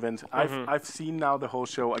the main event. I've seen now the whole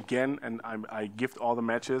show again, and I gift all the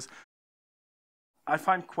matches. I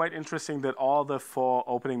find quite interesting that all the 4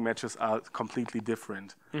 opening matches are completely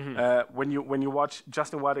different. When you watch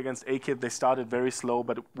Justin White against A-Kid, they started very slow,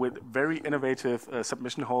 but with very innovative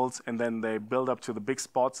submission holds, and then they build up to the big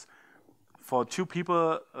spots. For 2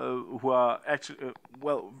 people who are actually,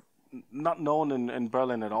 not known in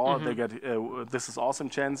Berlin at all, they get This Is Awesome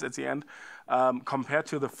chants at the end, compared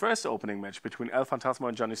to the first opening match between El Fantasma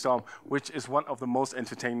and Johnny Storm, which is one of the most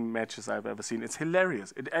entertaining matches I've ever seen. It's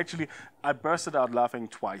hilarious. I bursted out laughing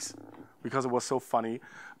twice because it was so funny.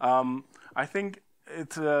 I think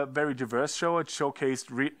it's a very diverse show. It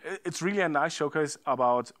showcased. It's really a nice showcase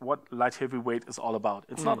about what light heavyweight is all about.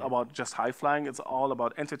 It's not about just high flying. It's all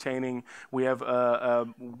about entertaining. We have a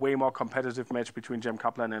way more competitive match between Jem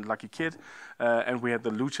Kaplan and Lucky Kid, and we had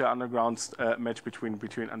the Lucha Underground match between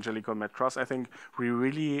Angelico and Matt Cross. I think we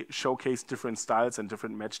really showcased different styles and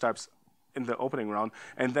different match types in the opening round,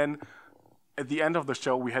 and then at the end of the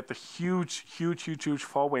show, we had the huge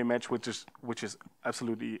 4-way match, which is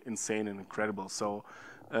absolutely insane and incredible. So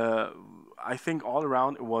I think all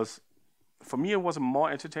around it was a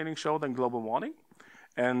more entertaining show than Global Warning.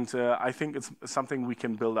 And I think it's something we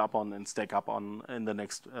can build up on and stack up on in the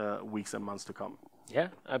next weeks and months to come. Yeah,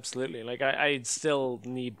 absolutely. Like I still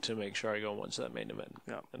need to make sure I go and watch that main event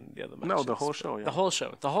and the other matches. No, the whole show. Yeah. The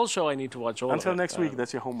whole show. I need to watch all until of it. Next week.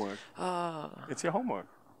 That's your homework. It's your homework.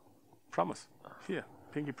 Promise. Hier.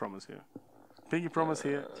 Pinky Promise hier. Pinky Promise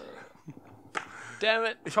hier. Damn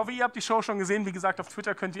it. Ich hoffe, ihr habt die Show schon gesehen. Wie gesagt, auf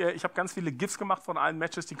Twitter ich habe ganz viele GIFs gemacht von allen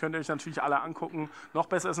Matches, die könnt ihr euch natürlich alle angucken. Noch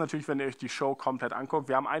besser ist natürlich, wenn ihr euch die Show komplett anguckt.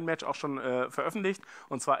 Wir haben ein Match auch schon veröffentlicht,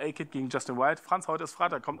 und zwar A-Kid gegen Justin White. Franz, heute ist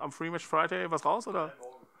Freitag. Kommt am Free Match Friday was raus, oder?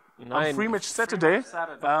 Nein. Am Free Match Saturday.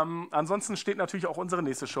 Ansonsten steht natürlich auch unsere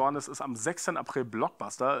nächste Show an. Das ist am 6. April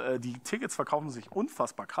Blockbuster. Die Tickets verkaufen sich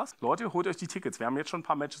unfassbar krass. Leute, holt euch die Tickets. Wir haben jetzt schon ein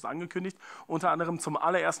paar Matches angekündigt. Unter anderem zum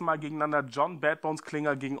allerersten Mal gegeneinander John Bad Bones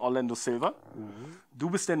Klinger gegen Orlando Silver. Du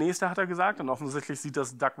bist der Nächste, hat er gesagt. Und offensichtlich sieht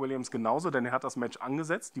das Doug Williams genauso, denn er hat das Match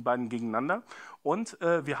angesetzt, die beiden gegeneinander. Und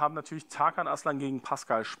wir haben natürlich Tarkan Aslan gegen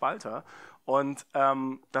Pascal Spalter. Und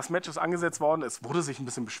das Match ist angesetzt worden. Es wurde sich ein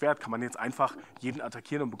bisschen beschwert. Kann man jetzt einfach jeden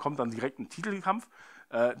attackieren und bekommt dann direkt einen Titelkampf?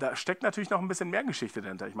 Da steckt natürlich noch ein bisschen mehr Geschichte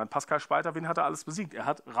dahinter. Ich meine, Pascal Spalter, wen hat er alles besiegt? Er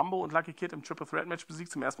hat Rambo und Lucky Kid im Triple Threat Match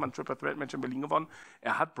besiegt, zum ersten Mal ein Triple Threat Match in Berlin gewonnen.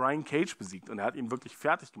 Er hat Brian Cage besiegt und er hat ihn wirklich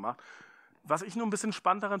fertig gemacht. Was ich nur ein bisschen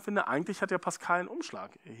spannend daran finde, eigentlich hat ja Pascal einen Umschlag.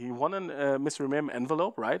 He won an Mystery Mayhem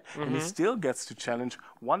envelope, right? And he still gets to challenge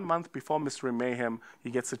 1 month before Mystery Mayhem, he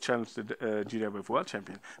gets to challenge the GWF World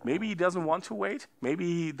Champion. Maybe he doesn't want to wait. Maybe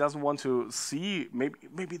he doesn't want to see.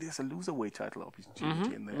 Maybe there's a loserweight title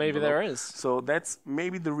opportunity in there. Maybe there is. So that's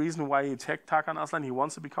maybe the reason why he attacked Tarkan Aslan. He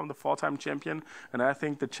wants to become the 4-time champion. And I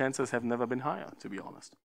think the chances have never been higher, to be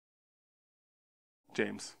honest.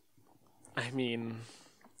 James. I mean,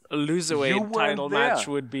 a loserweight title match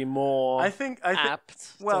would be more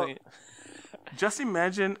apt. Well, just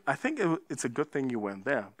imagine, I think it's a good thing you weren't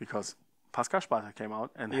there because Pascal Spalter came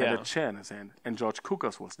out and had a chair in his hand and George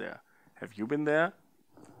Kukas was there. Have you been there?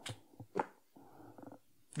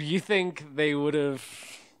 You think they would have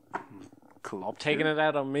taken it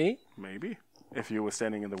out on me? Maybe. If you were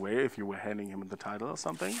standing in the way, if you were handing him the title or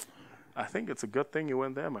something. I think it's a good thing you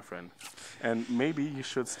weren't there, my friend. And maybe you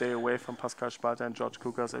should stay away from Pascal Spalter and George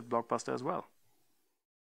Kukas at Blockbuster as well.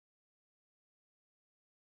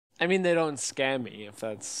 I mean, they don't scare me, if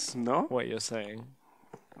that's what you're saying.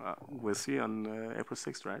 We'll see on April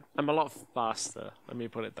 6th, right? I'm a lot faster, let me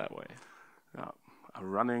put it that way. Yeah, a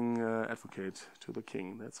running advocate to the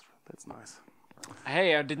king. That's nice.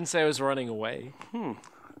 Hey, I didn't say I was running away.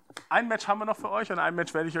 Ein Match haben wir noch für euch und ein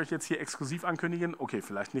Match werde ich euch jetzt hier exklusiv ankündigen. Okay,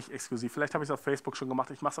 vielleicht nicht exklusiv, vielleicht habe ich es auf Facebook schon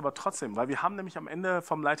gemacht. Ich mache es aber trotzdem, weil wir haben nämlich am Ende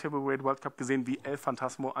vom Light Heavyweight World Cup gesehen, wie El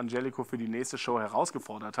Phantasmo Angelico für die nächste Show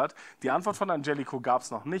herausgefordert hat. Die Antwort von Angelico gab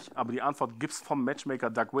es noch nicht, aber die Antwort gibt es vom Matchmaker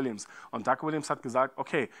Doug Williams. Und Doug Williams hat gesagt,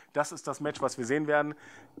 okay, das ist das Match, was wir sehen werden.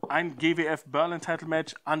 Ein GWF Berlin Title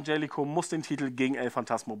Match. Angelico muss den Titel gegen El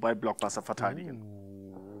Phantasmo bei Blockbuster verteidigen.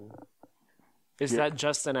 Is that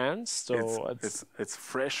just announced? Or it's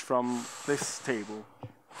fresh from this table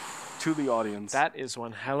to the audience. That is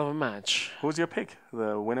one hell of a match. Who's your pick?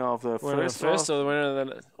 The winner of the first? Or the winner of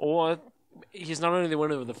the... Or he's not only the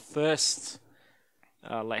winner of the first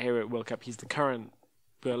Light Heavyweight World Cup, he's the current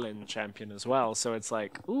Berlin champion as well. So it's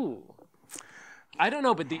like, ooh. I don't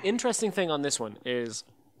know, but the interesting thing on this one is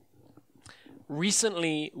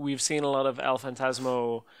recently we've seen a lot of El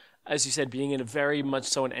Phantasmo, as you said, being in a very much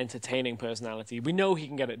so an entertaining personality. We know he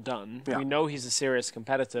can get it done. Yeah. We know he's a serious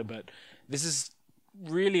competitor, but this is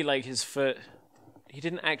really like his first... He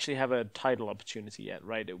didn't actually have a title opportunity yet,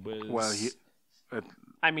 right? It was... Well,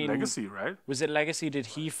 Legacy, right? Was it Legacy? Did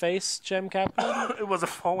he face Jem Kaplan? It was a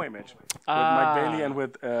four-way match with Mike Bailey and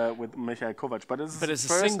with Michael Kovac. But it's a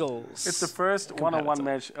singles. It's the first one-on-one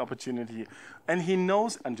match opportunity, and he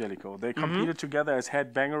knows Angelico. They competed together as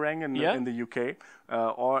Head Bangarang in the UK,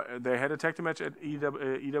 or they had a tag team match at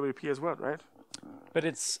EWP as well, right? But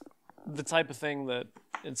it's the type of thing that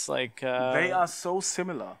it's like they are so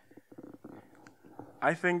similar.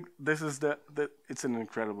 I think this is it's an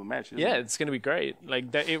incredible match. Yeah, it's going to be great.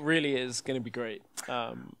 Like it really is going to be great.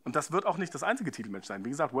 Und das wird auch nicht das einzige Titelmatch sein. Wie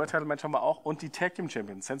gesagt, World Title Match haben wir auch und die Tag Team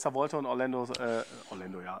Champions Senza Volta und Oliver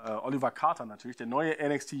Carter natürlich, der neue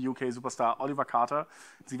NXT UK Superstar Oliver Carter.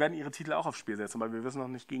 Sie werden ihre Titel auch aufs Spiel setzen, aber wir wissen noch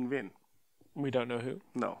nicht gegen wen. We don't know who.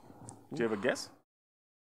 No. Do you have a guess?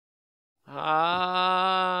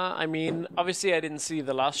 I mean, obviously I didn't see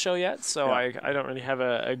the last show yet, so I don't really have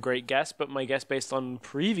a great guess, but my guess based on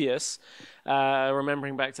previous,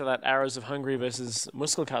 remembering back to that Arrows of Hungary versus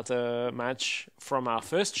Muskelkater match from our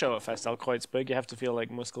first show at Festal Kreuzberg, you have to feel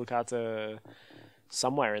like Muskelkater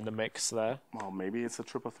somewhere in the mix there. Well, maybe it's a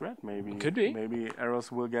triple threat. Maybe could be. Maybe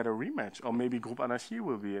Arrows will get a rematch, or maybe Group Anarchie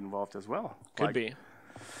will be involved as well. Could be.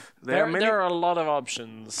 There are a lot of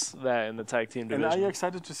options there in the tag team division. And are you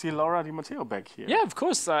excited to see Laura Di Matteo back here? Yeah, of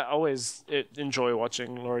course. I always enjoy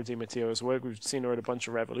watching Laura Di Matteo's work. We've seen her at a bunch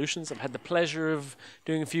of Revolutions. I've had the pleasure of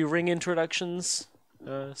doing a few ring introductions.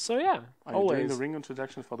 So yeah, are you doing the ring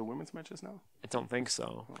introductions for the women's matches now? I don't think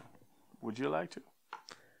so. Oh. Would you like to?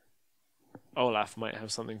 Olaf might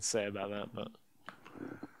have something to say about that, but...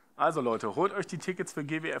 Also Leute, holt euch die Tickets für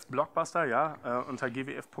GWF Blockbuster, unter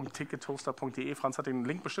gwf.tickettoaster.de. Franz hat den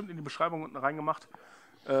Link bestimmt in die Beschreibung unten reingemacht.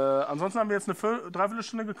 Ansonsten haben wir jetzt eine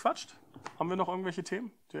Dreiviertelstunde gequatscht. Haben wir noch irgendwelche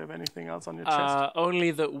Themen? Do you have anything else on your chest?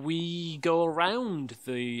 Only that we go around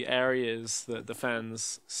the areas that the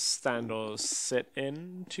fans stand or sit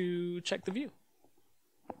in to check the view.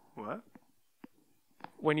 What?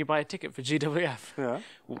 when you buy a ticket for GWF, Yeah.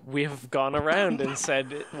 we have gone around and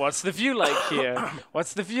said, what's the view like here?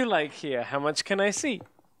 What's the view like here? How much can I see?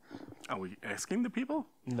 Are we asking the people?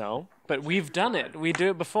 No, but we've done it. We do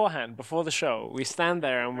it beforehand, before the show. We stand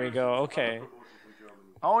there and we go, okay.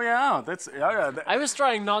 Oh yeah, I was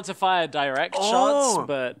trying not to fire direct shots,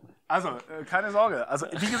 but... Also, keine Sorge. Also,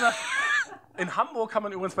 wie gesagt, in Hamburg kann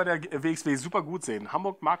man übrigens bei der wXw super gut sehen.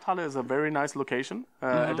 Hamburg Markthalle is a very nice location.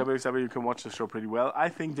 At wXw you can watch the show pretty well. I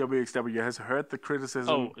think wXw has heard the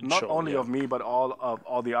criticism, not only of me, but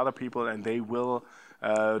all the other people, and they will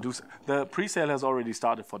the pre-sale has already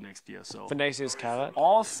started for next year. So for next year's Carat?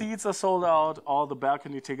 All seats are sold out, all the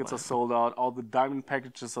balcony tickets are sold out, all the diamond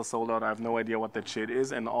packages are sold out. I have no idea what that shit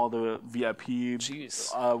is, and all the VIP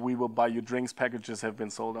we will buy you drinks packages have been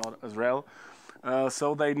sold out as well.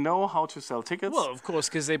 So they know how to sell tickets. Well, of course,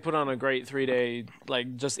 because they put on a great 3-day,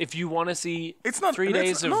 like, just if you want to see it's not 3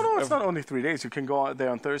 days of... No, it's not only 3 days. You can go out there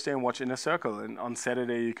on Thursday and watch Inner Circle, and on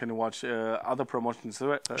Saturday you can watch other promotions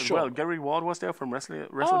as well. Gary Ward was there from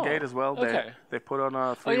WrestleGate as well. Okay. They put on a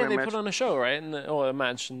 3-man match. Oh, yeah, they put on a show, right? Or a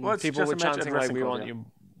match, and people were chanting like, we want you...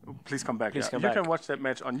 Please come back. Please come you back. can watch that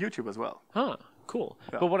match on YouTube as well. Huh, cool.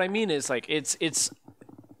 Yeah. But what I mean is, like, it's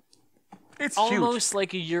almost huge.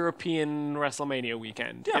 like a European WrestleMania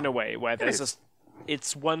weekend in a way, where there's just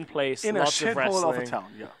it's one place, in lots a of wrestling. shithole of a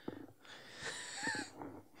town. Yeah.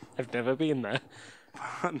 I've never been there.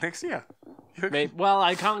 Next year. Well,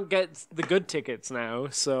 I can't get the good tickets now,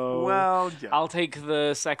 so I'll take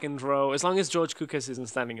the second row as long as George Kukas isn't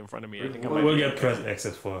standing in front of me. I think we'll get press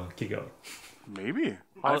access for Kickoff. Maybe.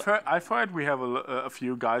 I've heard we have a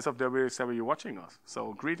few guys of wXw watching us.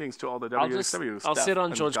 So greetings to all the wXw staff. I'll sit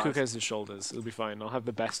on George Kukas' shoulders. It'll be fine. I'll have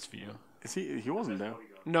the best view. Is he wasn't there.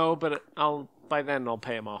 No, but by then I'll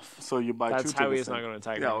pay him off. So you buy That's two how tickets he's not going to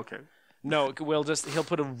attack me. Yeah, okay. No, he'll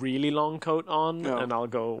put a really long coat on, and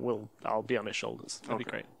I'll be on his shoulders. That'll be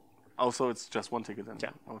great. Also, it's just one ticket then?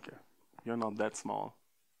 Yeah. Okay. You're not that small.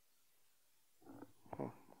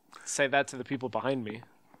 Oh. Say that to the people behind me.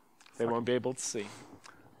 They won't be able to see.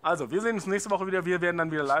 Also, wir sehen uns nächste Woche wieder. Wir werden dann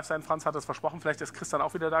wieder live sein. Franz hat es versprochen. Vielleicht ist Chris dann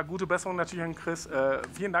auch wieder da. Gute Besserung natürlich an Chris.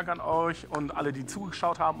 Vielen Dank an euch und alle, die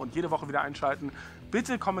zugeschaut haben und jede Woche wieder einschalten.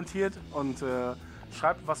 Bitte kommentiert und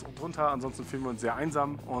schreibt was drunter. Ansonsten fühlen wir uns sehr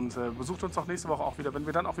einsam. Und besucht uns auch nächste Woche auch wieder, wenn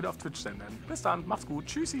wir dann auch wieder auf Twitch senden. Bis dann. Macht's gut.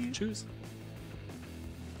 Tschüssi. Tschüss.